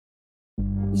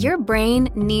Your brain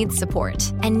needs support,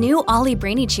 and new Ollie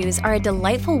Brainy Chews are a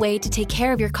delightful way to take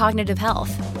care of your cognitive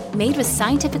health. Made with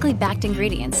scientifically backed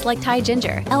ingredients like Thai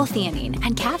ginger, L-theanine,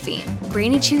 and caffeine,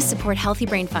 Brainy Chews support healthy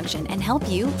brain function and help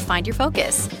you find your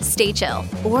focus, stay chill,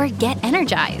 or get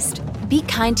energized. Be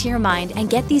kind to your mind and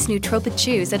get these nootropic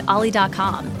chews at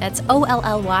ollie.com. That's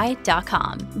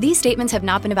OLLY.com. These statements have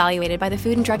not been evaluated by the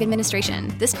Food and Drug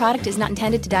Administration. This product is not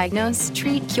intended to diagnose,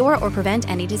 treat, cure, or prevent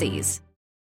any disease.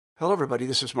 Hello, everybody.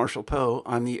 This is Marshall Poe.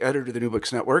 I'm the editor of the New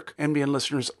Books Network. NBN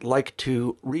listeners like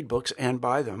to read books and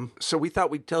buy them. So we thought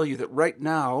we'd tell you that right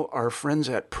now, our friends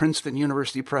at Princeton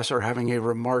University Press are having a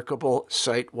remarkable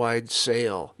site-wide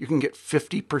sale. You can get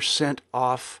 50%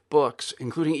 off books,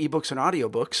 including ebooks and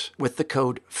audiobooks, with the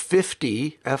code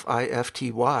 50,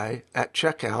 F-I-F-T-Y, at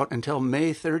checkout until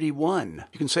May 31.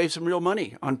 You can save some real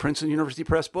money on Princeton University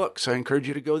Press books. I encourage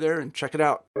you to go there and check it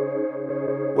out.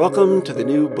 Welcome to the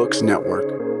New Books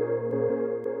Network.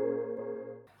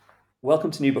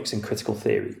 Welcome to New Books in Critical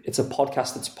Theory. It's a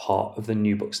podcast that's part of the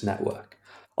New Books Network.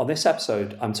 On this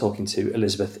episode, I'm talking to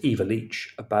Elizabeth Eva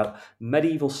Leach about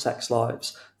medieval sex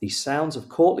lives, the sounds of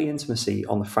courtly intimacy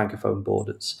on the Francophone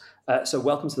borders. So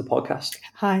welcome to the podcast.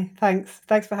 Hi, thanks.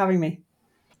 Thanks for having me.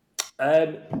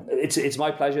 It's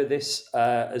my pleasure. This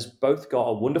has both got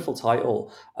a wonderful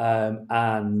title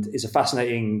and is a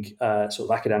fascinating sort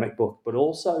of academic book, but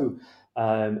also...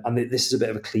 and this is a bit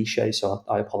of a cliche, so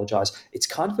I apologise. It's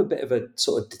kind of a bit of a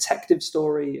sort of detective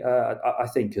story, I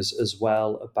think, as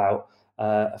well, about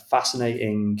a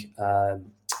fascinating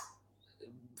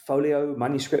folio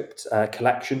manuscript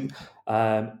collection.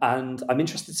 And I'm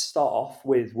interested to start off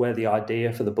with where the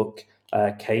idea for the book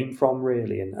came from,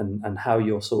 really, and how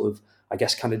you're sort of, I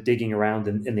guess, kind of digging around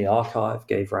in the archive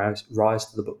gave rise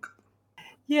to the book.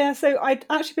 Yeah, so I'd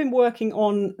actually been working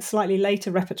on slightly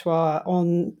later repertoire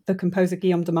on the composer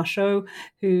Guillaume de Machaut,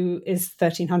 who is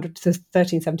 1300 to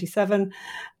 1377.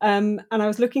 And I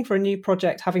was looking for a new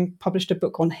project, having published a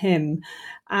book on him.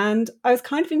 And I was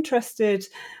kind of interested.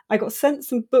 I got sent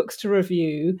some books to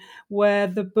review where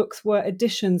the books were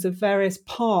editions of various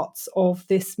parts of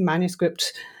this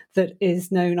manuscript that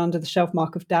is known under the shelf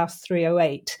mark of Daus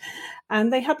 308.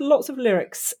 And they had lots of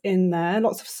lyrics in there,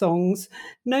 lots of songs,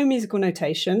 no musical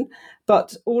notation,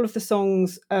 but all of the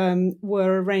songs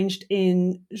were arranged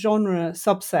in genre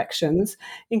subsections,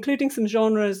 including some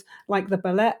genres like the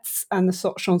ballets and the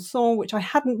sot chanson, which I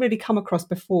hadn't really come across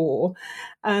before.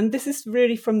 And this is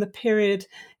really from the period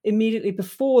immediately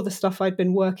before the stuff I'd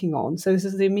been working on. So this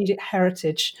is the immediate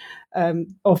heritage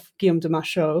of Guillaume de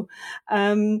Machaut.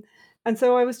 And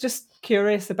so I was just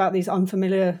curious about these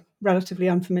relatively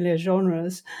unfamiliar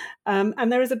genres.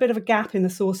 And there is a bit of a gap in the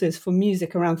sources for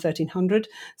music around 1300.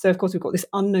 So, of course, we've got this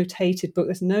unnotated book.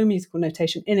 There's no musical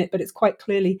notation in it, but it's quite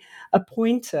clearly a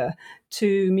pointer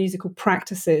to musical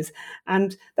practices.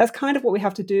 And that's kind of what we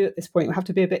have to do at this point. We have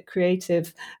to be a bit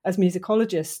creative as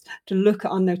musicologists to look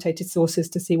at unnotated sources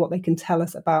to see what they can tell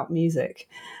us about music.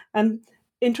 And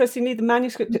interestingly, the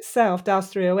manuscript itself, Daus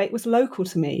 308, was local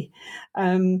to me.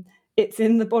 It's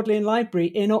in the Bodleian Library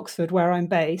in Oxford, where I'm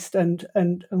based and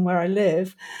where I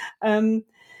live. And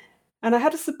I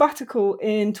had a sabbatical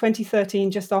in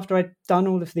 2013, just after I'd done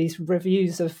all of these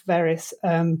reviews of various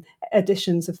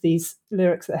editions of these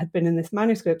lyrics that had been in this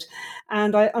manuscript.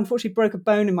 And I unfortunately broke a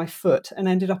bone in my foot and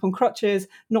ended up on crutches,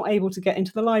 not able to get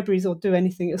into the libraries or do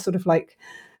anything. It was sort of like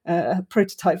a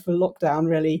prototype for lockdown,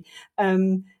 really.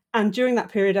 And during that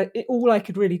period, all I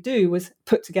could really do was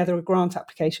put together a grant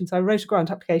application. So I wrote a grant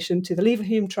application to the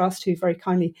Leverhulme Trust, who very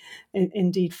kindly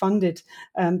indeed funded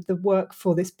the work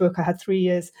for this book. I had 3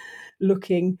 years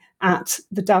looking at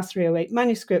the Daus 308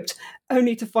 manuscript,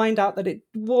 only to find out that it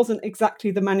wasn't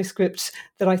exactly the manuscript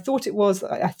that I thought it was.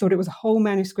 I thought it was a whole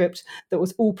manuscript that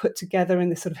was all put together in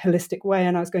this sort of holistic way,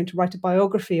 and I was going to write a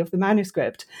biography of the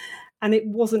manuscript. And it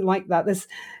wasn't like that.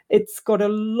 It's got a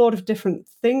lot of different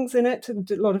things in it,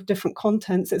 a lot of different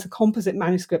contents. It's a composite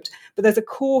manuscript, but there's a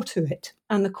core to it.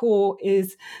 And the core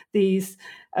is these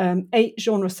 8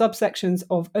 genre subsections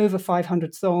of over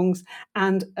 500 songs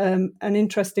and an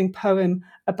interesting poem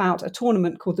about a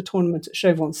tournament called the Tournament at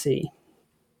Chauvency.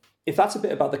 If that's a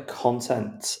bit about the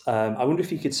content, I wonder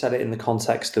if you could set it in the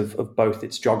context of both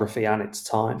its geography and its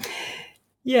time.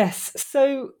 Yes.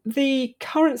 So the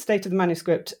current state of the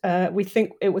manuscript, we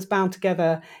think it was bound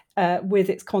together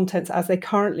with its contents as they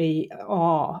currently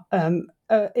are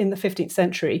in the 15th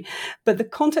century. But the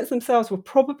contents themselves were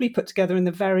probably put together in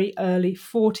the very early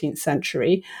 14th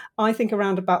century, I think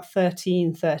around about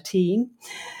 1313.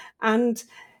 And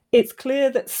it's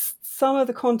clear that some of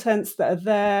the contents that are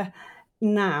there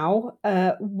now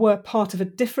were part of a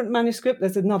different manuscript.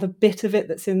 There's another bit of it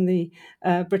that's in the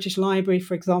British Library,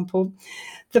 for example.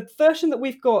 The version that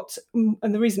we've got,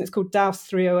 and the reason it's called Dowse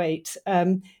 308,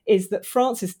 is that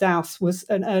Francis Dowse was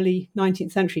an early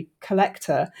 19th century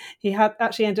collector. He had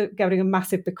actually ended up getting a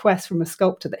massive bequest from a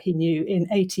sculptor that he knew in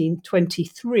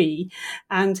 1823,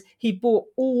 and he bought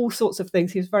all sorts of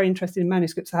things. He was very interested in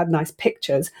manuscripts that had nice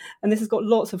pictures, and this has got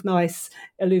lots of nice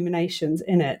illuminations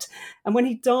in it. And when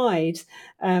he died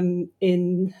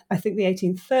in, I think, the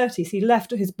 1830s, he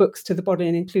left his books to the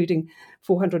Bodleian, including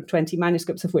 420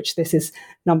 manuscripts, of which this is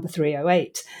number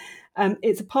 308.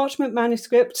 It's a parchment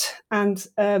manuscript, and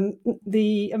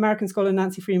the American scholar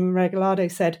Nancy Freeman Regalado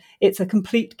said it's a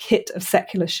complete kit of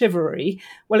secular chivalry.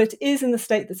 Well, it is in the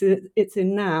state that it's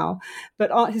in now,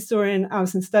 but art historian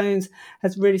Alison Stones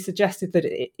has really suggested that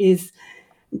it is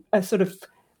a sort of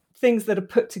things that are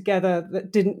put together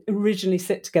that didn't originally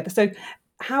sit together. So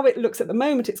how it looks at the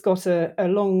moment, it's got a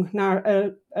long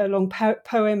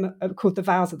poem called The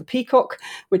Vows of the Peacock,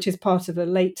 which is part of a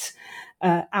late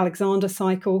Alexander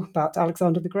cycle about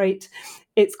Alexander the Great.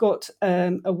 It's got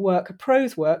a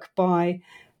prose work by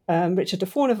Richard de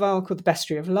Forneval called The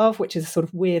Bestiary of Love, which is a sort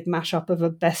of weird mashup of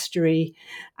a bestiary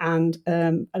and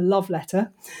a love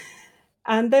letter.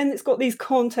 And then it's got these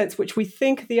contents, which we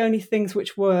think are the only things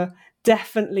which were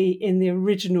definitely in the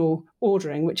original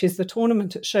ordering, which is the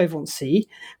tournament at Chauvency,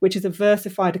 which is a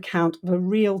versified account of a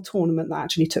real tournament that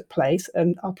actually took place.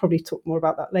 And I'll probably talk more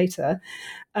about that later.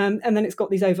 And then it's got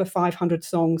these over 500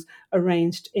 songs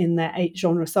arranged in their 8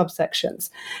 genre subsections.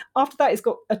 After that, it's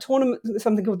got a tournament,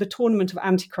 something called the Tournament of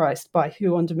Antichrist by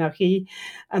Huon de Marie.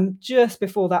 And just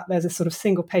before that, there's a sort of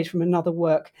single page from another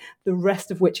work, the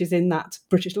rest of which is in that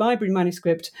British Library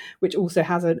manuscript, which also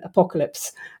has an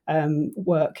apocalypse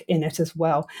work in it as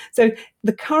well. So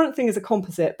the current thing is a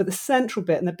composite, but the central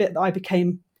bit and the bit that I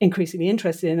became increasingly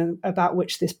interested in and about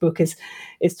which this book is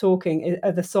talking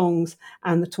are the songs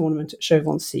and the tournament at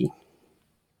Chauvency.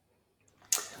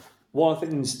 One of the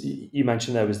things you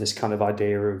mentioned there was this kind of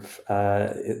idea of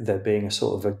there being a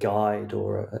sort of a guide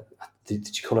or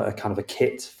did you call it a kind of a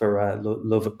kit for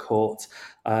love at court?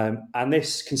 And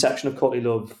this conception of courtly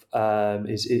love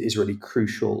is really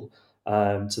crucial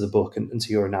to the book and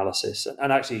to your analysis.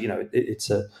 And actually, it's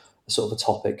a sort of a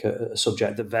topic, a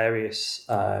subject that various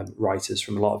writers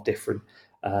from a lot of different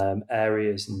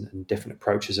areas and different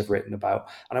approaches have written about.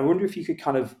 And I wonder if you could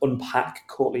kind of unpack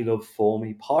courtly love for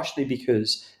me, partially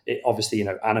because it obviously,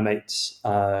 animates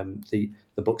the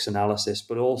book's analysis,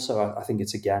 but also I think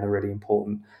it's, again, a really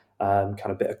important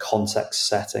kind of bit of context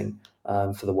setting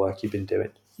for the work you've been doing.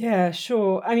 Yeah,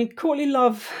 sure. I mean, courtly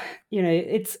love,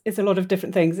 it's a lot of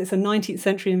different things. It's a 19th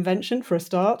century invention for a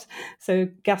start. So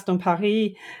Gaston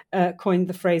Paris coined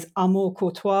the phrase amour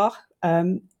courtois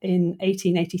in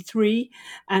 1883,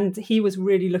 and he was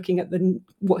really looking at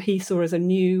what he saw as a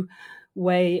new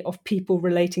way of people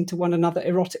relating to one another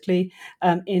erotically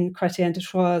in Chrétien de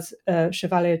Troyes'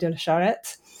 Chevalier de la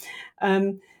Charette.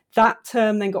 That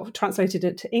term then got translated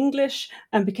into English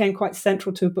and became quite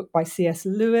central to a book by C.S.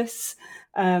 Lewis,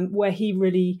 where he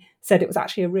really said it was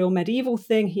actually a real medieval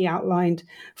thing. He outlined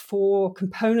 4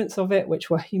 components of it, which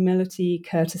were humility,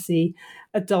 courtesy,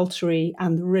 adultery,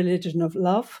 and the religion of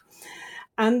love.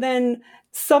 And then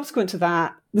subsequent to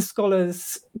that, the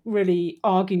scholars really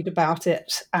argued about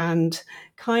it and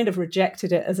kind of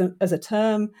rejected it as a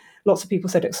term. Lots of people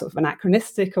said it was sort of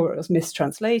anachronistic, or it was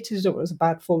mistranslated, or it was a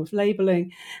bad form of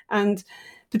labeling. And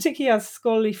particularly as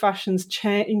scholarly fashions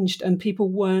changed and people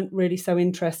weren't really so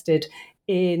interested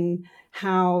in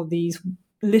how these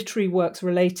literary works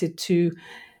related to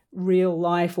real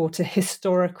life or to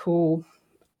historical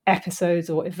episodes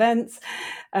or events,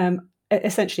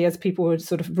 essentially, as people were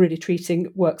sort of really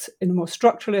treating works in a more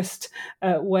structuralist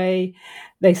way,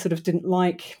 they sort of didn't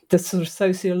like the sort of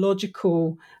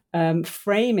sociological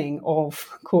framing of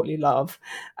courtly love,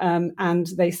 and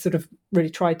they sort of really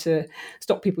tried to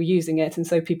stop people using it. And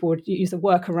so people would use a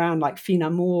workaround like fin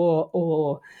amour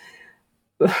or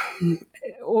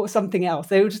something else.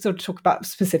 They would just sort of talk about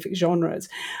specific genres.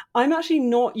 I'm actually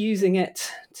not using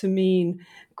it to mean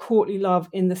courtly love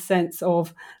in the sense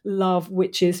of love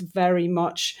which is very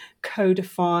much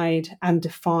codified and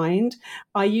defined.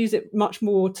 I use it much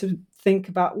more to think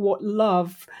about what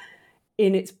love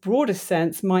in its broadest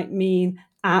sense might mean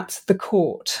at the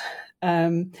court.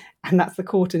 And that's the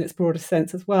court in its broadest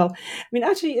sense as well. I mean,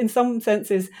 actually, in some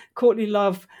senses, courtly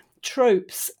love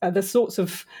tropes are the sorts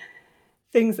of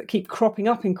things that keep cropping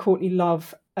up in courtly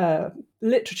love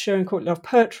literature and courtly love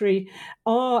poetry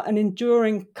are an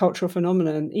enduring cultural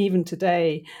phenomenon even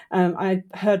today. I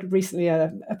heard recently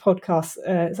a podcast,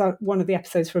 it's one of the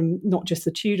episodes from Not Just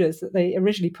the Tudors that they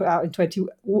originally put out in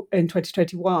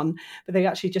 2021, but they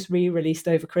actually just re-released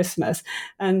over Christmas.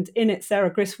 And in it,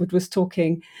 Sarah Griswold was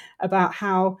talking about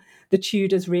how the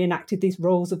Tudors reenacted these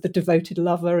roles of the devoted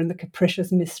lover and the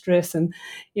capricious mistress, and,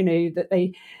 you know, that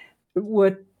they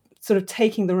were sort of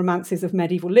taking the romances of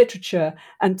medieval literature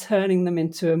and turning them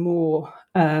into a more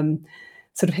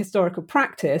sort of historical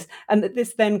practice, and that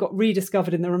this then got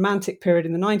rediscovered in the Romantic period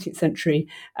in the 19th century,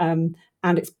 and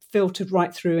it's filtered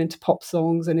right through into pop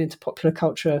songs and into popular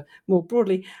culture more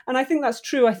broadly. And I think that's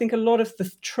true. I think a lot of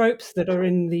the tropes that are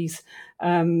in these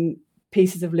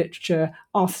pieces of literature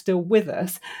are still with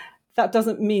us. That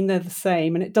doesn't mean they're the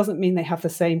same, and it doesn't mean they have the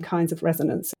same kinds of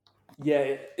resonance.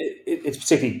 Yeah, it's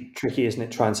particularly tricky, isn't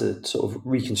it, trying to sort of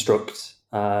reconstruct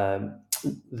the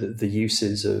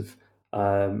uses of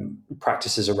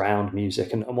practices around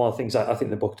music. And one of the things I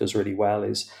think the book does really well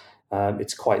is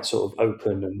it's quite sort of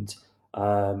open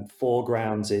and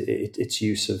foregrounds its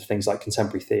use of things like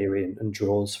contemporary theory and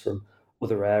draws from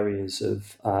other areas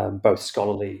of both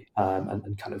scholarly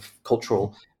and kind of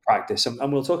cultural practice.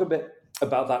 And we'll talk a bit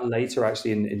about that later,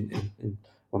 actually, in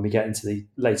when we get into the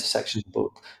later sections of the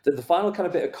book. The final kind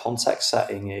of bit of context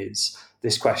setting is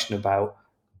this question about,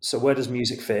 so where does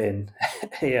music fit in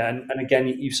here? And again,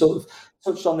 you sort of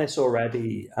touched on this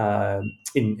already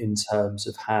in terms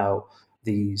of how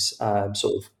these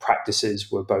sort of practices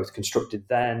were both constructed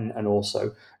then and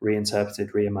also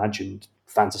reinterpreted, reimagined,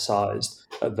 fantasized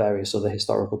at various other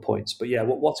historical points. But yeah,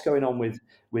 what's going on with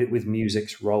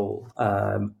music's role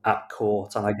at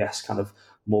court, and I guess kind of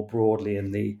more broadly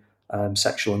in the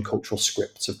sexual and cultural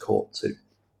scripts of court too?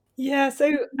 Yeah, so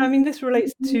I mean, this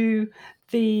relates to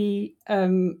the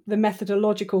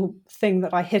methodological thing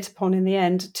that I hit upon in the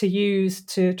end to use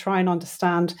to try and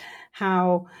understand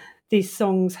how these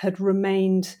songs had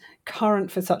remained current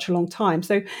for such a long time.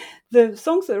 So the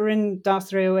songs that are in Dial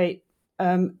 308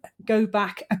 go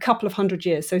back a couple of hundred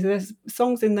years. So there's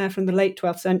songs in there from the late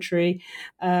 12th century,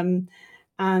 and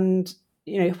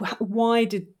you know,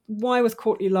 why was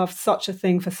courtly love such a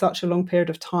thing for such a long period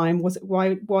of time? Was it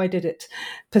why did it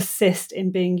persist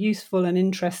in being useful and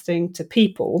interesting to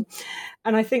people?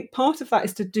 And I think part of that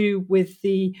is to do with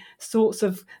the sorts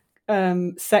of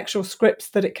sexual scripts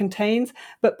that it contains,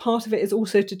 but part of it is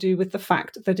also to do with the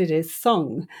fact that it is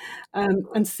sung.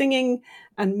 And singing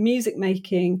and music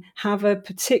making have a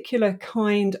particular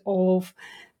kind of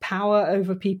power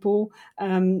over people.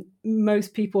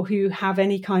 Most people who have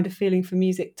any kind of feeling for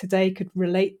music today could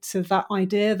relate to that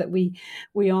idea that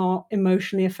we are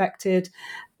emotionally affected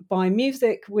by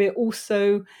music. We're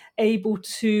also able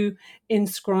to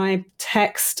inscribe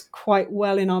text quite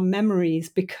well in our memories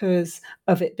because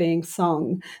of it being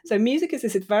sung. So music is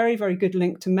this very, very good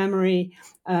link to memory.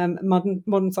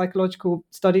 Modern psychological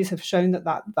studies have shown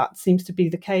that seems to be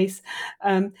the case.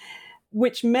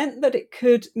 Which meant that it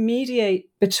could mediate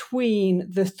between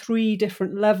the three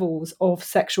different levels of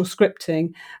sexual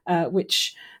scripting,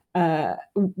 which I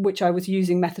was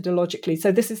using methodologically.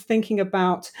 So this is thinking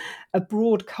about a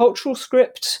broad cultural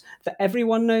script that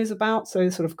everyone knows about, so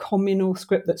sort of communal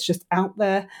script that's just out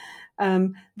there.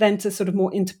 Then to sort of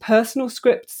more interpersonal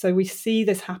scripts. So we see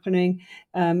this happening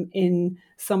in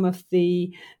some of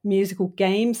the musical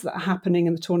games that are happening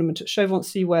in the tournament at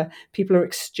Chauvency, where people are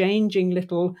exchanging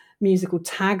little musical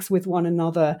tags with one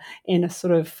another in a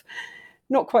sort of,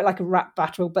 not quite like a rap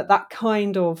battle, but that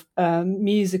kind of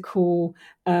musical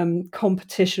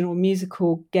competition or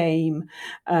musical game.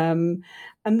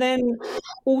 And then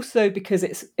also because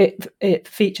it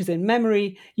features in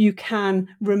memory, you can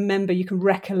remember, you can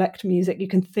recollect music, you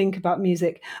can think about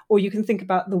music, or you can think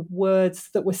about the words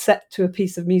that were set to a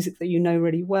piece of music that you know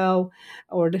really well,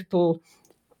 or a little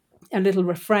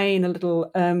refrain, a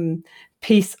little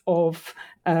piece of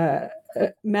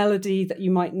melody that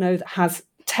you might know that has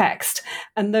text,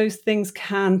 and those things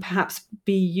can perhaps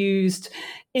be used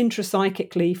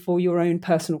intrapsychically for your own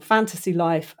personal fantasy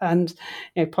life. And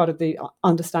part of the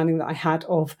understanding that I had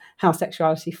of how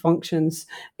sexuality functions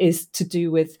is to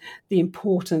do with the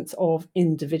importance of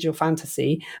individual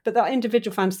fantasy, but that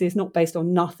individual fantasy is not based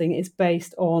on nothing. It's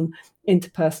based on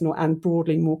interpersonal and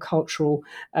broadly more cultural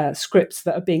scripts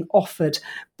that are being offered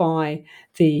by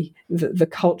the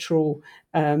cultural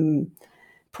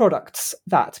products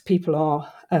that people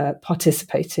are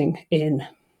participating in.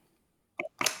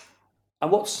 And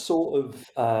what sort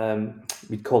of,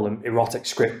 we'd call them erotic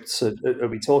scripts, are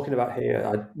we talking about here?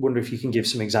 I wonder if you can give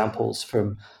some examples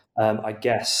from, some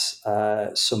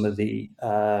of the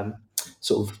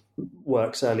sort of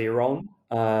works earlier on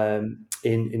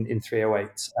in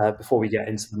 308 before we get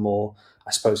into the more,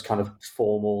 I suppose, kind of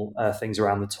formal things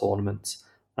around the tournament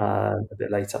a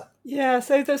bit later. Yeah,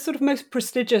 so the sort of most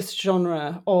prestigious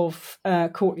genre of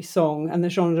courtly song, and the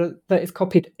genre that is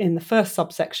copied in the first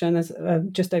subsection, as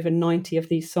just over 90 of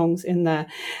these songs in there,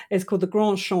 is called the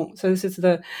grand chant. So this is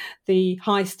the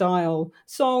high style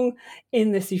song.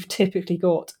 In this, you've typically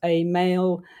got a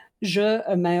male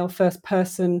a male first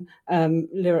person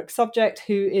lyric subject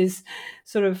who is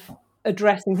sort of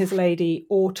addressing his lady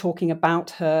or talking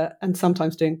about her, and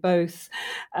sometimes doing both.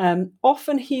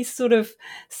 Often he's sort of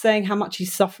saying how much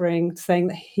he's suffering, saying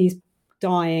that he's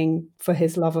dying for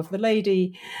his love of the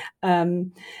lady.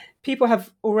 People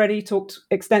have already talked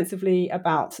extensively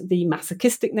about the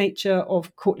masochistic nature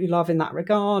of courtly love in that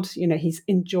regard. You know, he's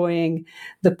enjoying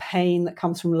the pain that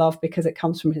comes from love because it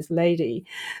comes from his lady.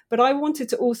 But I wanted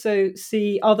to also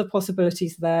see other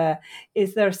possibilities there.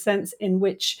 Is there a sense in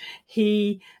which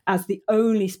he, as the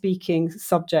only speaking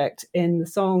subject in the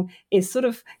song, is sort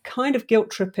of kind of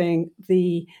guilt-tripping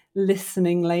the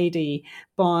listening lady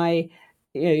by,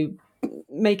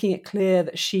 making it clear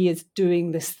that she is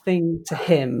doing this thing to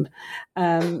him?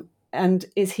 And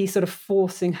is he sort of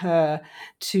forcing her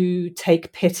to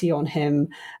take pity on him?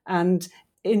 And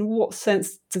in what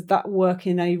sense does that work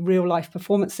in a real life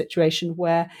performance situation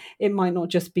where it might not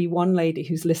just be one lady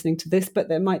who's listening to this, but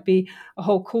there might be a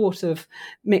whole court of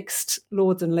mixed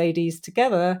lords and ladies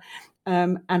together?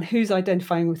 And who's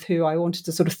identifying with who? I wanted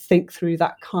to sort of think through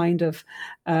that kind of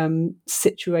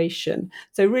situation.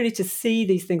 So really to see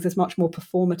these things as much more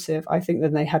performative, I think,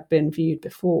 than they had been viewed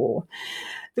before.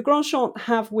 The Grand Chant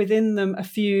have within them a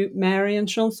few Marian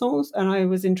chansons, and I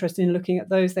was interested in looking at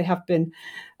those. They have been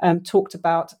talked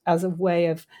about as a way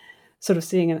of sort of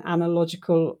seeing an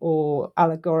analogical or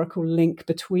allegorical link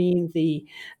between the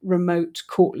remote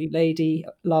courtly lady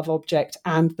love object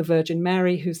and the Virgin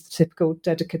Mary, who's the typical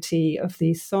dedicatee of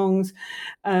these songs.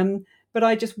 But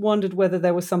I just wondered whether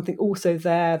there was something also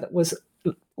there that was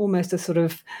almost a sort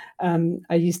of,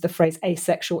 I used the phrase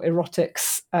asexual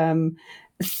erotics,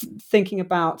 thinking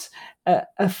about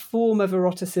a form of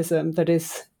eroticism that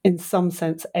is in some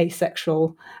sense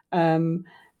asexual,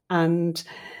 and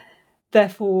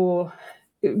therefore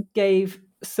gave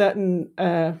certain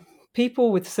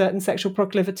people with certain sexual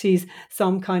proclivities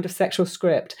some kind of sexual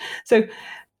script. So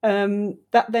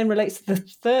that then relates to the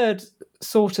third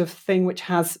sort of thing, which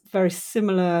has very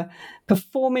similar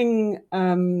performing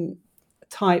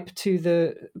type to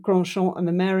the Grand Chant and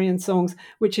the Marian songs,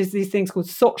 which is these things called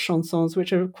sot chansons,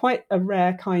 which are quite a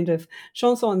rare kind of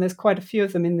chanson, and there's quite a few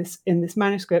of them in this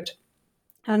manuscript.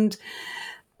 And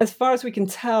as far as we can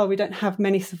tell, we don't have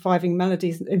many surviving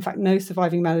melodies, in fact, no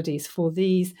surviving melodies for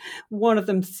these. One of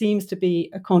them seems to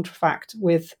be a contrafact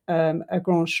with a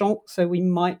Grand Chant, so we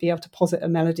might be able to posit a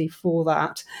melody for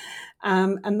that.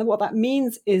 And what that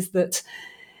means is that,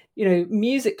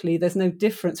 musically, there's no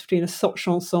difference between a sot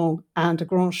chanson and a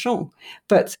Grand Chant.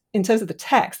 But in terms of the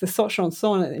text, the sot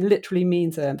chanson, it literally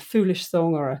means a foolish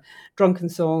song or a drunken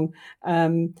song.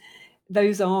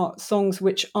 Those are songs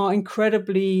which are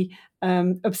incredibly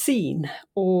obscene,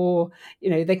 or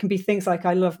they can be things like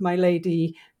 "I love my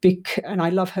lady and I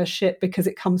love her shit because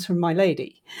it comes from my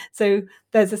lady." So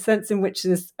there's a sense in which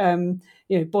there's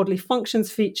bodily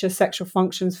functions feature, sexual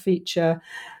functions feature.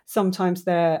 Sometimes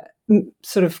they're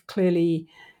sort of clearly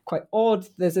quite odd.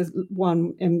 There's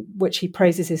one in which he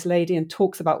praises his lady and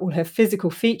talks about all her physical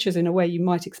features in a way you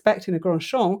might expect in a Grand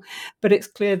Chant, but it's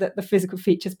clear that the physical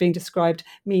features being described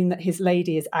mean that his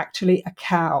lady is actually a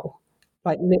cow,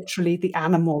 like literally the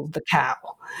animal, the cow.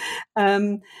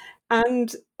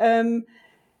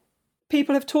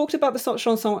 People have talked about the sot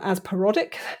chanson as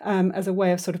parodic, as a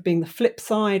way of sort of being the flip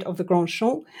side of the Grand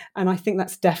Chant, and I think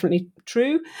that's definitely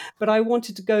true. But I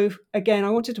wanted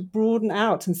to broaden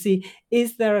out and see,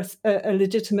 is there a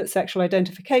legitimate sexual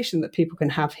identification that people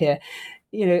can have here?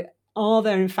 Are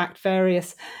there in fact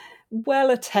various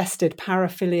well-attested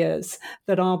paraphilias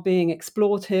that are being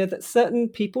explored here that certain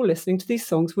people listening to these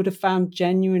songs would have found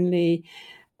genuinely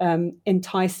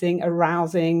enticing,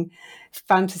 arousing,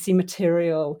 fantasy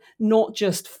material, not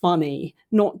just funny,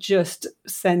 not just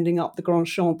sending up the Grand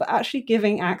Chant, but actually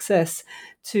giving access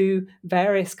to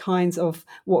various kinds of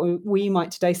what we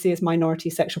might today see as minority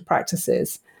sexual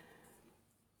practices.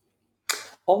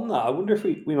 On that, I wonder if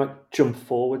we might jump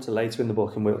forward to later in the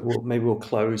book, and we'll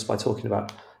close by talking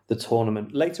about the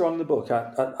tournament. Later on in the book,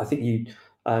 I think you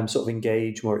sort of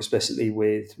engage more explicitly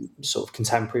with sort of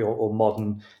contemporary or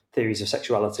modern theories of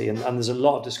sexuality, and there's a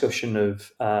lot of discussion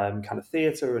of kind of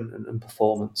theatre and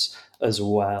performance as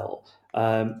well.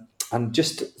 And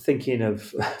just thinking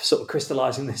of sort of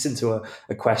crystallizing this into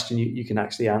a question you can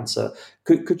actually answer,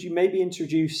 could you maybe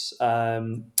introduce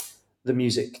the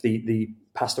music, the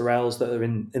pastorelles that are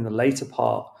in the later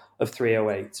part of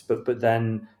 308, but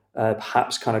then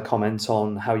perhaps kind of comment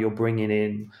on how you're bringing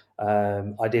in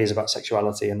ideas about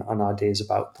sexuality and ideas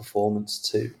about performance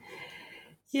too?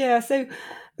 Yeah, so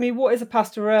I mean, what is a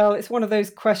pastorelle? It's one of those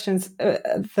questions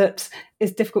that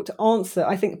is difficult to answer.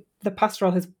 I think the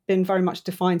pastorelle has been very much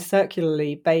defined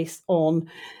circularly based on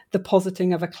the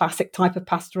positing of a classic type of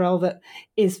pastorelle that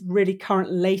is really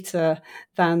current later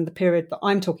than the period that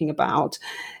I'm talking about.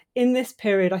 In this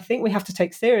period, I think we have to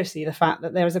take seriously the fact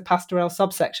that there is a pastorelle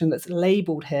subsection that's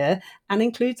labelled here and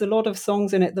includes a lot of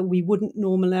songs in it that we wouldn't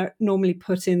normally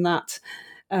put in that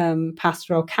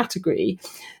pastoral category.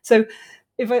 So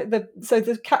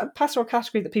the pastoral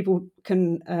category that people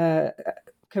can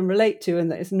relate to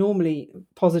and that is normally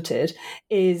posited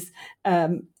is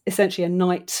essentially a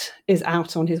knight is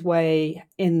out on his way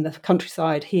in the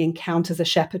countryside. He encounters a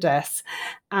shepherdess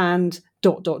and ...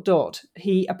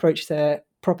 He approaches her,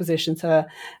 propositions her.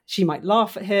 She might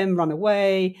laugh at him, run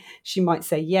away. She might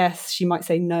say yes. She might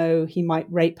say no. He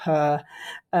might rape her.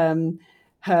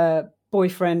 Her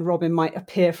boyfriend, Robin, might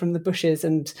appear from the bushes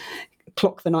and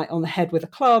clock the knight on the head with a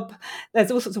club. There's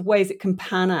all sorts of ways it can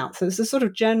pan out. So there's a sort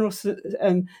of general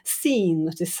scene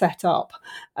that is set up,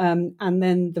 and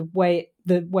then the way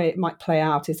it might play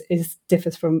out is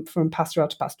differs from pastorelle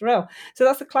to pastorelle. So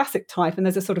that's the classic type, and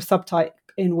there's a sort of subtype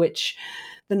in which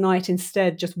the knight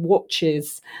instead just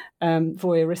watches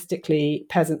voyeuristically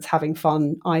peasants having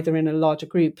fun, either in a larger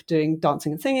group doing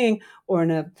dancing and singing, or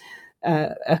in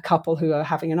a couple who are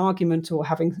having an argument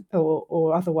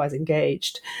or otherwise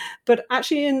engaged. But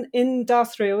actually in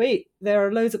Das 308, there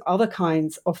are loads of other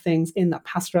kinds of things in that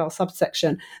pastorelle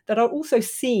subsection that are also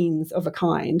scenes of a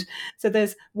kind. So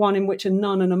there's one in which a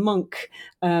nun and a monk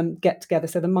get together.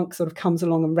 So the monk sort of comes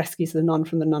along and rescues the nun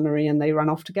from the nunnery and they run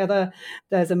off together.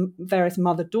 There's various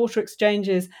mother-daughter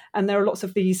exchanges, and there are lots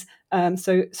of these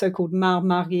so-called mal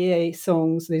mariée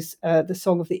songs, the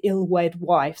song of the ill-wed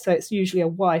wife. So it's usually a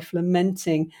wife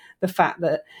lamenting the fact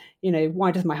that, why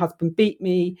does my husband beat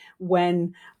me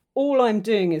when all I'm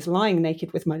doing is lying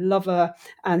naked with my lover,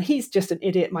 and he's just an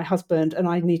idiot, my husband, and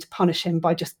I need to punish him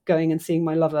by just going and seeing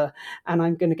my lover, and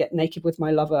I'm going to get naked with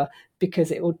my lover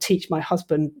because it will teach my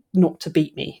husband not to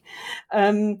beat me.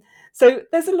 So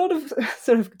there's a lot of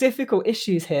sort of difficult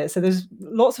issues here. So there's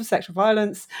lots of sexual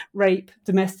violence, rape,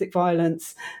 domestic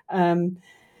violence,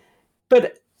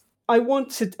 but I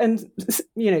wanted, and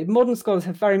modern scholars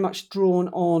have very much drawn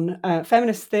on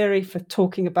feminist theory for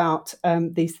talking about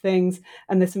these things,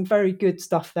 and there's some very good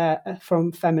stuff there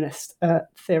from feminist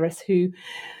theorists who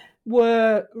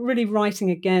were really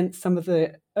writing against some of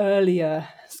the earlier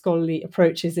scholarly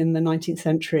approaches in the 19th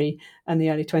century and the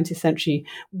early 20th century,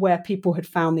 where people had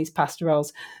found these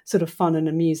pastorelles sort of fun and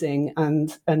amusing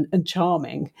and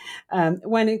charming,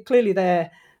 when clearly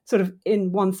they're sort of,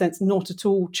 in one sense, not at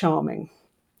all charming.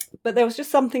 But there was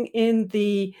just something in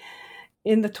the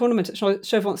tournament at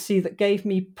Chauvency that gave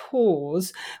me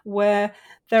pause, where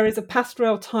there is a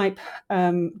pastorelle type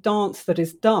dance that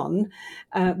is done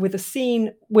with a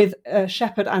scene with a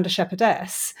shepherd and a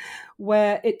shepherdess,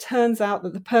 where it turns out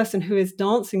that the person who is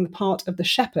dancing the part of the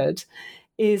shepherd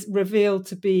is revealed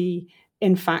to be,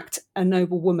 in fact, a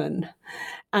noble woman.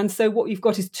 And so what you've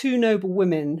got is two noble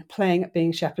women playing at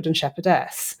being shepherd and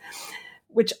shepherdess,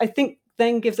 which I think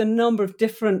then gives a number of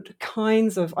different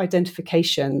kinds of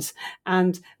identifications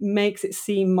and makes it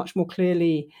seem much more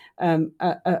clearly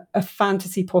a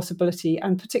fantasy possibility,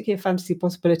 and particularly a fantasy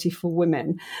possibility for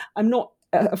women. I'm not,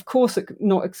 of course,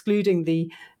 not excluding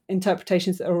the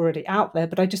interpretations that are already out there,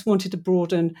 but I just wanted to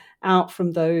broaden out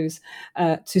from those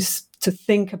to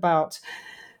think about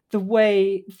the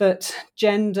way that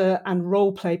gender and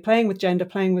role play, playing with gender,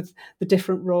 playing with the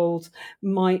different roles,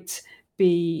 might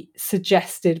be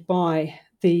suggested by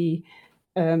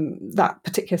that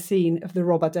particular scene of the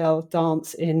Robadelle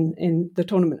dance in the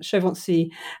tournament at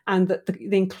Chauvency, and that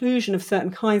the inclusion of certain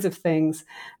kinds of things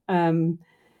in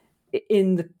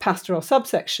the pastoral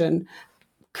subsection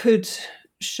could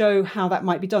show how that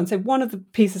might be done. So one of the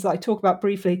pieces that I talk about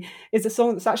briefly is a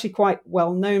song that's actually quite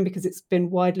well known because it's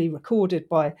been widely recorded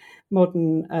by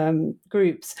modern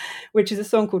groups, which is a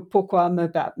song called Pourquoi me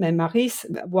bat mes maris?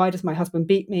 Why does my husband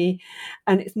beat me?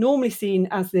 And it's normally seen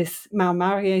as this mal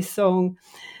mariée song,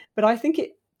 but I think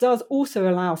it does also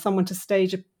allow someone to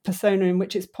stage persona in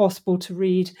which it's possible to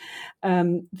read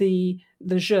the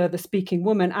je, the speaking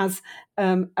woman, as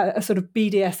a sort of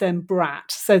BDSM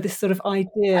brat. So this sort of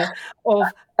idea of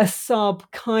a sub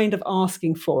kind of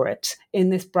asking for it in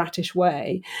this bratish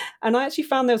way. And I actually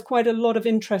found there was quite a lot of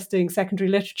interesting secondary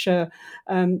literature,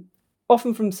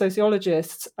 often from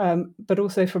sociologists, but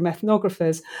also from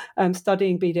ethnographers,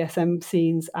 studying BDSM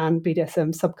scenes and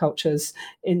BDSM subcultures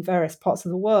in various parts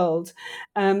of the world.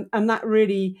 And that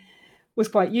really was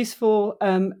quite useful.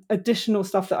 Additional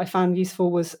stuff that I found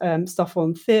useful was stuff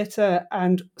on theatre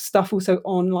and stuff also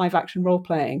on live action role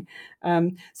playing.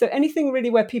 So anything really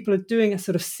where people are doing a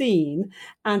sort of scene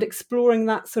and exploring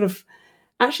that sort of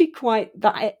actually quite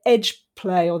that edge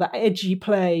play or that edgy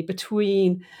play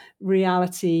between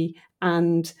reality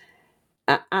and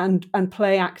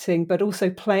play acting, but also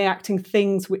play acting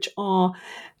things which are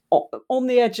on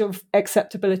the edge of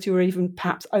acceptability or even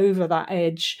perhaps over that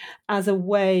edge, as a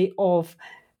way of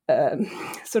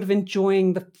sort of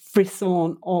enjoying the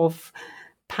frisson of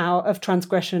power, of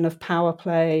transgression, of power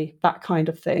play, that kind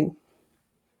of thing.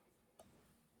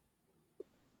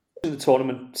 The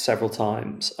tournament several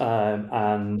times,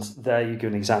 and there you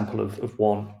give an example of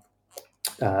one,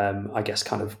 I guess,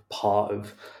 kind of part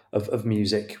of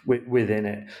music within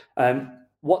it.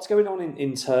 What's going on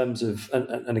in terms of,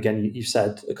 and again, you've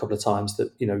said a couple of times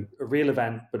that, a real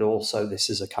event, but also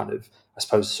this is a kind of, I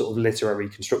suppose, sort of literary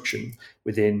construction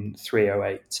within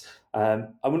 308. I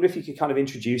wonder if you could kind of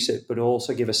introduce it, but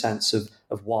also give a sense of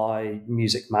why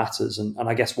music matters, and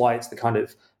I guess why it's the kind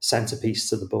of centerpiece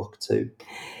to the book too.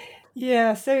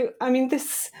 Yeah, so I mean,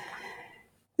 this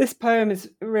poem is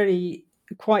really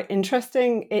quite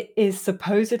interesting. It is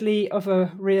supposedly of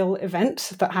a real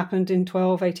event that happened in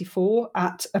 1284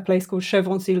 at a place called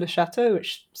Chauvency-le-Château,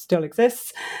 which still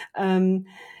exists.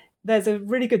 There's a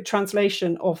really good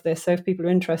translation of this, so if people are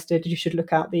interested, you should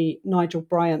look out the Nigel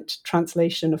Bryant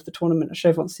translation of the tournament at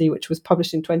Chauvency, which was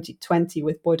published in 2020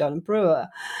 with Boydell and Brewer.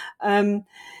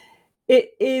 It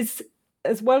is,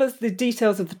 as well as the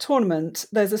details of the tournament,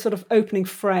 there's a sort of opening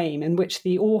frame in which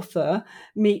the author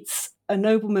meets a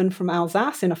nobleman from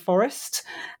Alsace in a forest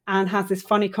and has this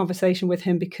funny conversation with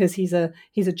him because he's a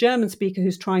German speaker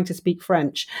who's trying to speak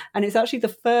French. And it's actually the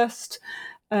first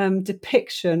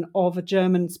depiction of a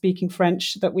German speaking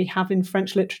French that we have in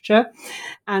French literature.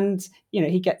 And,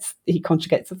 he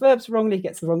conjugates the verbs wrongly, he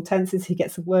gets the wrong tenses, he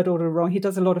gets the word order wrong. He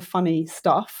does a lot of funny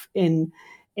stuff in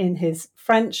his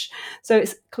French. So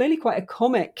it's clearly quite a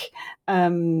comic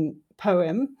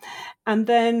poem. And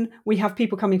then we have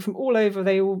people coming from all over.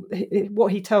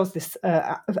 What he tells this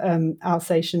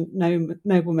Alsatian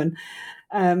nobleman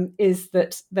is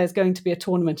that there's going to be a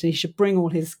tournament and he should bring all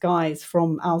his guys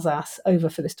from Alsace over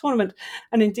for this tournament.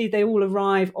 And indeed, they all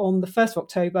arrive on the 1st of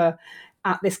October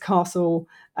at this castle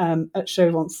at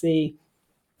Chauvency.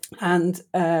 And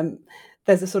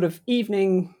there's a sort of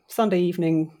Sunday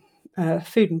evening,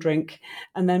 food and drink.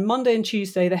 And then Monday and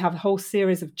Tuesday, they have a whole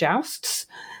series of jousts.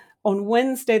 On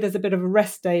Wednesday, there's a bit of a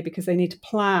rest day because they need to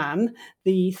plan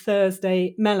the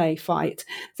Thursday melee fight.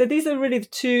 So these are really the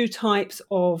two types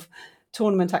of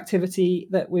tournament activity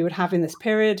that we would have in this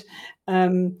period.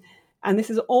 And this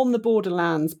is on the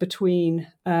borderlands between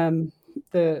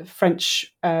the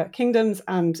French kingdoms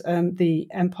and the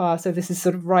empire. So this is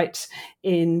sort of right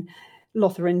in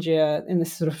Lotharingia, in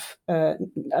this sort of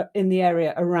in the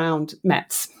area around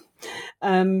Metz.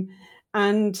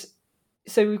 And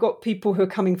so we've got people who are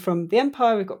coming from the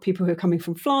empire, we've got people who are coming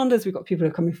from Flanders, we've got people who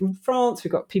are coming from France,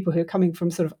 we've got people who are coming from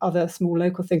sort of other small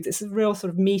local things. It's a real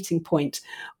sort of meeting point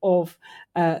of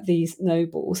these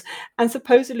nobles. And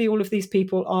supposedly all of these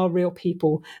people are real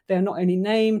people. They're not only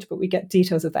named, but we get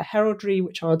details of their heraldry,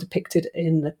 which are depicted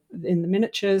in the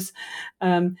miniatures.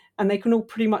 And they can all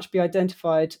pretty much be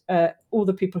identified. All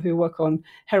the people who work on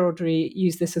heraldry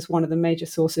use this as one of the major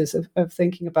sources of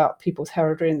thinking about people's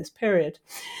heraldry in this period.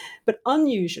 But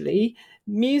unusually,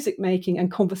 music making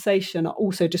and conversation are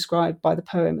also described by the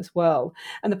poem as well.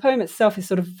 And the poem itself is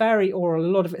sort of very oral. A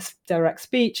lot of it's direct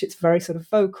speech. It's very sort of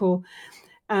vocal.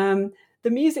 The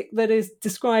music that is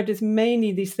described is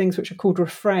mainly these things which are called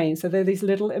refrains. So they're these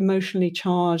little emotionally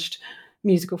charged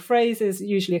musical phrases,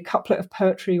 usually a couplet of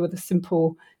poetry with a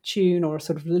simple tune or a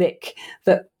sort of lick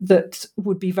that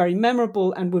would be very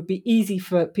memorable and would be easy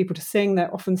for people to sing.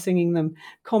 They're often singing them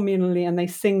communally, and they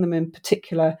sing them in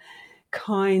particular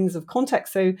kinds of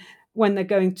context. So when they're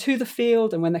going to the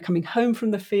field and when they're coming home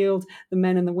from the field, the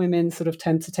men and the women sort of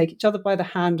tend to take each other by the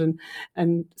hand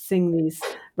and sing these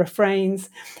refrains.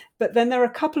 But then there are a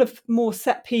couple of more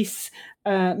set piece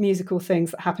musical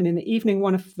things that happen in the evening.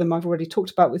 One of them I've already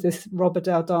talked about with this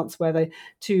Robberdale dance where the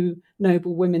two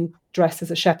noble women dress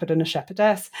as a shepherd and a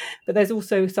shepherdess. But there's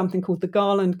also something called the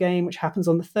Garland Game, which happens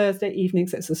on the Thursday evening.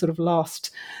 So it's the sort of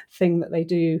last thing that they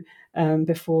do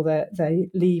before they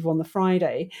leave on the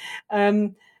Friday.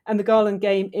 And the Garland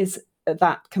Game is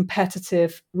that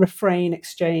competitive refrain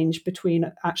exchange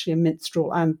between actually a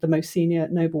minstrel and the most senior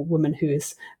noble woman who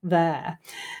is there.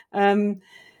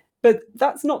 But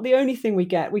that's not the only thing we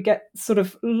get. We get sort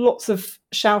of lots of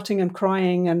shouting and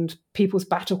crying and people's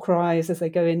battle cries as they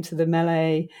go into the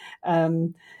melee.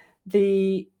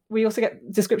 We also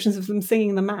get descriptions of them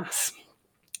singing the Mass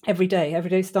every day.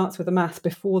 Every day starts with a Mass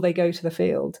before they go to the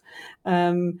field.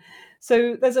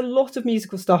 So there's a lot of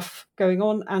musical stuff going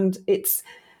on, and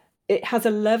it has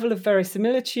a level of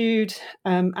verisimilitude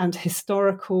and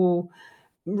historical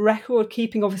record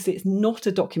keeping. Obviously, it's not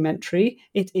a documentary.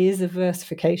 It is a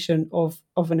versification of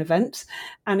an event.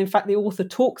 And in fact, the author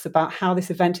talks about how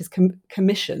this event is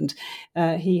commissioned.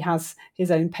 He has his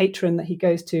own patron that he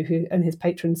goes to, and his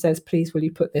patron says, please, will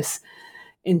you put this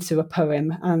into a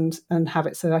poem and have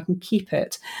it so I can keep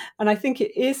it? And I think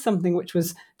it is something which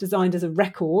was designed as a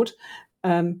record,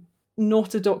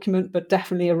 not a document, but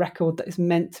definitely a record that is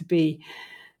meant to be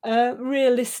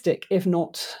realistic, if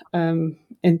not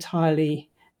entirely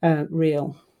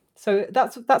real. So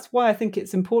that's why I think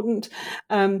it's important.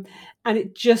 And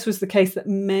it just was the case that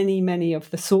many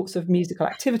of the sorts of musical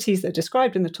activities that are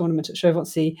described in the tournament at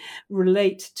Chauvency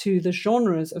relate to the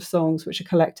genres of songs which are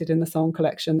collected in the song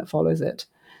collection that follows it.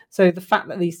 So the fact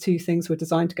that these two things were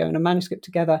designed to go in a manuscript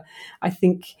together, I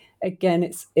think, again,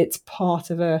 it's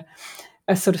part of a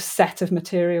sort of set of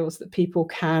materials that people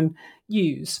can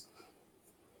use.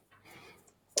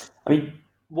 I mean,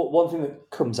 one thing that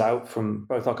comes out from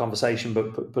both our conversation,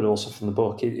 but also from the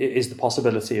book, is the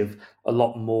possibility of a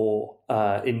lot more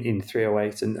in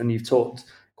 308, and you've talked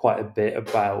quite a bit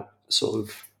about sort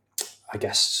of, I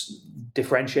guess,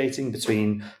 differentiating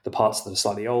between the parts that are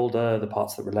slightly older, the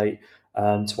parts that relate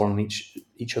to one and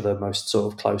each other most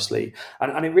sort of closely,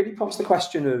 and it really prompts the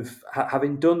question of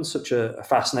having done such a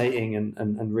fascinating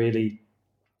and really,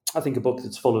 I think, a book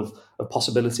that's full of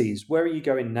possibilities. Where are you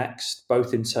going next,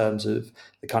 both in terms of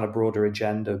the kind of broader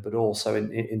agenda, but also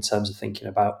in terms of thinking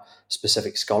about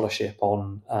specific scholarship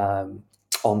on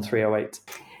 308?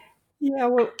 Yeah,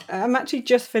 well, I'm actually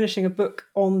just finishing a book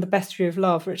on the Bestiary of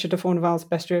Love, Richard de Forneval's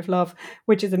Bestiary of Love,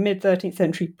 which is a mid-13th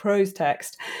century prose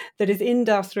text that is in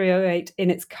DAOS 308 in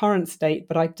its current state,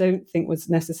 but I don't think was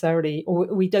necessarily, or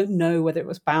we don't know whether it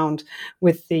was bound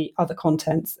with the other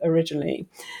contents originally.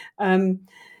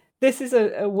 This is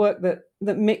a work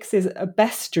that mixes a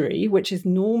bestiary, which is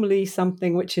normally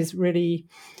something which is really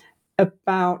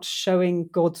about showing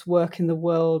God's work in the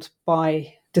world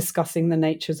by discussing the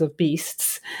natures of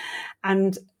beasts.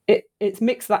 And it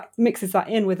mixes that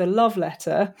in with a love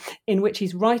letter in which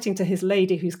he's writing to his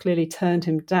lady who's clearly turned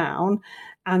him down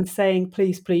and saying,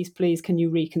 please, please, please, can you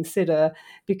reconsider,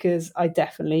 because I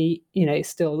definitely,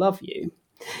 still love you.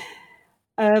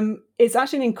 It's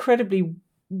actually an incredibly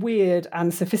weird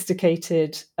and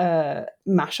sophisticated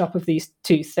mashup of these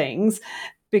two things,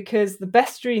 because the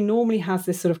bestiary normally has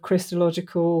this sort of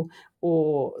Christological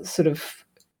or sort of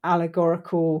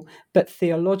allegorical but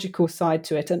theological side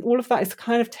to it, and all of that is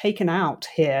kind of taken out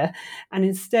here, and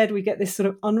instead we get this sort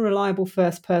of unreliable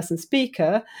first person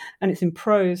speaker, and it's in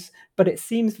prose but it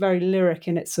seems very lyric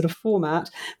in its sort of format.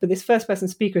 But this first person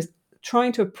speaker is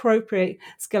trying to appropriate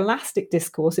scholastic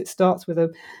discourse. It starts with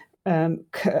a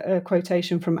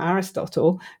quotation from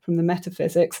Aristotle from the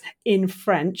Metaphysics in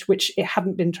French, which it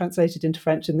hadn't been translated into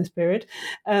French in this period,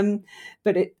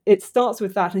 but it starts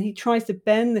with that, and he tries to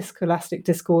bend this scholastic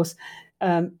discourse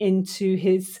into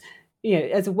his,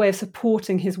 as a way of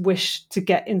supporting his wish to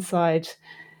get inside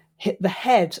the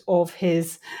head of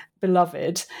his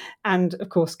beloved. And of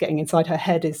course, getting inside her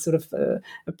head is sort of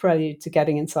a prelude to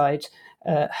getting inside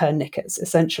her knickers,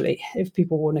 essentially, if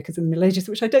people wore knickers in the Middle Ages,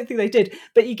 which I don't think they did,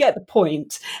 but you get the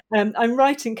point. I'm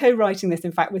co-writing this,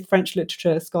 in fact, with French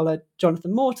literature scholar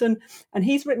Jonathan Morton, and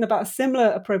he's written about a similar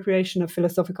appropriation of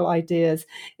philosophical ideas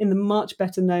in the much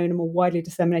better known and more widely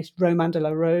disseminated Roman de la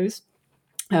Rose,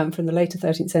 from the later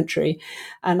 13th century.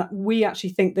 And we actually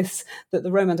think that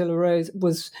the Roman de la Rose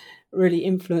was really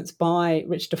influenced by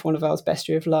Richard de Forneval's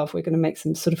Bestiary of Love. We're going to make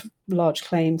some sort of large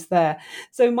claims there.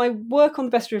 So my work on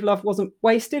the Bestiary of Love wasn't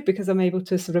wasted, because I'm able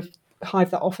to sort of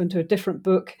hive that off into a different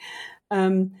book.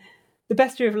 The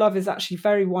Bestiary of Love is actually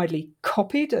very widely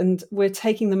copied, and we're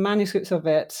taking the manuscripts of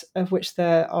it, of which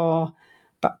there are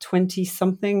about 20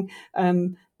 something,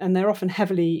 and they're often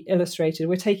heavily illustrated.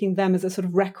 We're taking them as a sort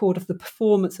of record of the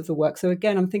performance of the work. So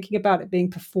again, I'm thinking about it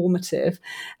being performative,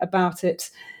 about it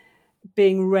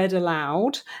being read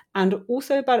aloud, and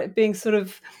also about it being sort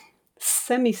of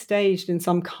semi-staged in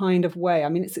some kind of way. I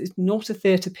mean, it's not a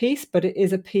theatre piece, but it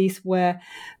is a piece where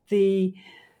the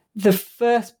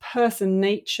first person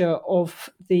nature of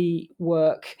the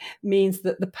work means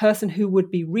that the person who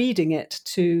would be reading it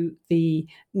to the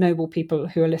noble people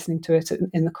who are listening to it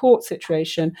in the court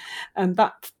situation,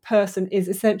 that person is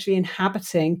essentially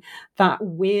inhabiting that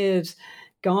weird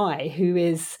guy who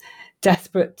is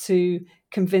desperate to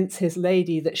convince his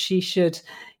lady that she should,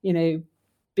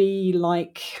 be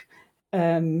like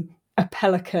a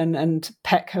pelican and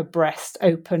peck her breast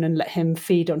open and let him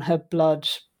feed on her blood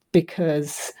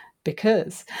because.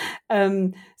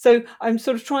 So I'm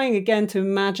sort of trying again to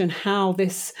imagine how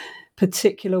this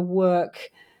particular work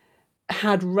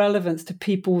had relevance to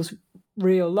people's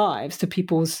real lives,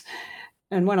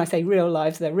 and when I say real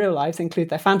lives, their real lives include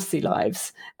their fantasy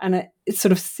lives. And it's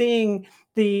sort of seeing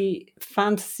the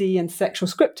fantasy and sexual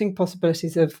scripting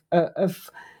possibilities of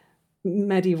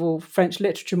medieval French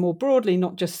literature more broadly,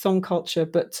 not just song culture,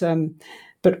 but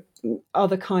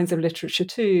other kinds of literature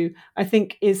too, I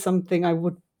think is something I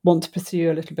would want to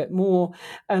pursue a little bit more.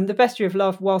 The Bestiary of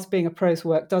Love, whilst being a prose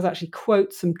work, does actually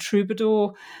quote some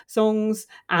troubadour songs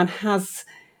and has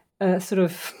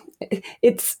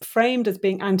it's framed as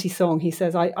being anti-song. He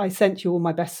says, I sent you all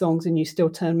my best songs and you still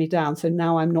turned me down, so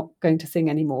now I'm not going to sing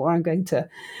anymore. I'm going to,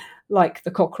 like the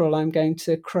cockerel, I'm going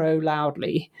to crow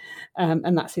loudly.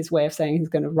 And that's his way of saying he's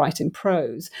going to write in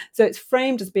prose. So it's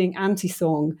framed as being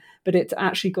anti-song, but it's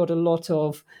actually got a lot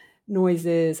of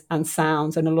noises and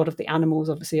sounds, and a lot of the animals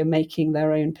obviously are making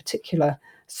their own particular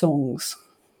songs.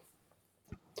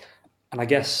 And I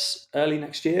guess early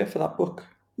next year for that book?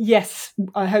 Yes,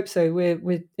 I hope so.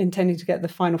 We're intending to get the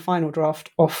final draft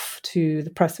off to the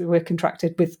press. We're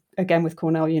contracted with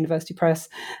Cornell University Press,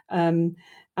 and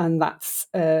that's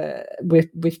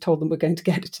we've told them we're going to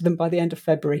get it to them by the end of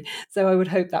February. So I would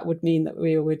hope that would mean that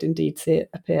we would indeed see it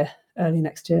appear early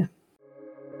next year.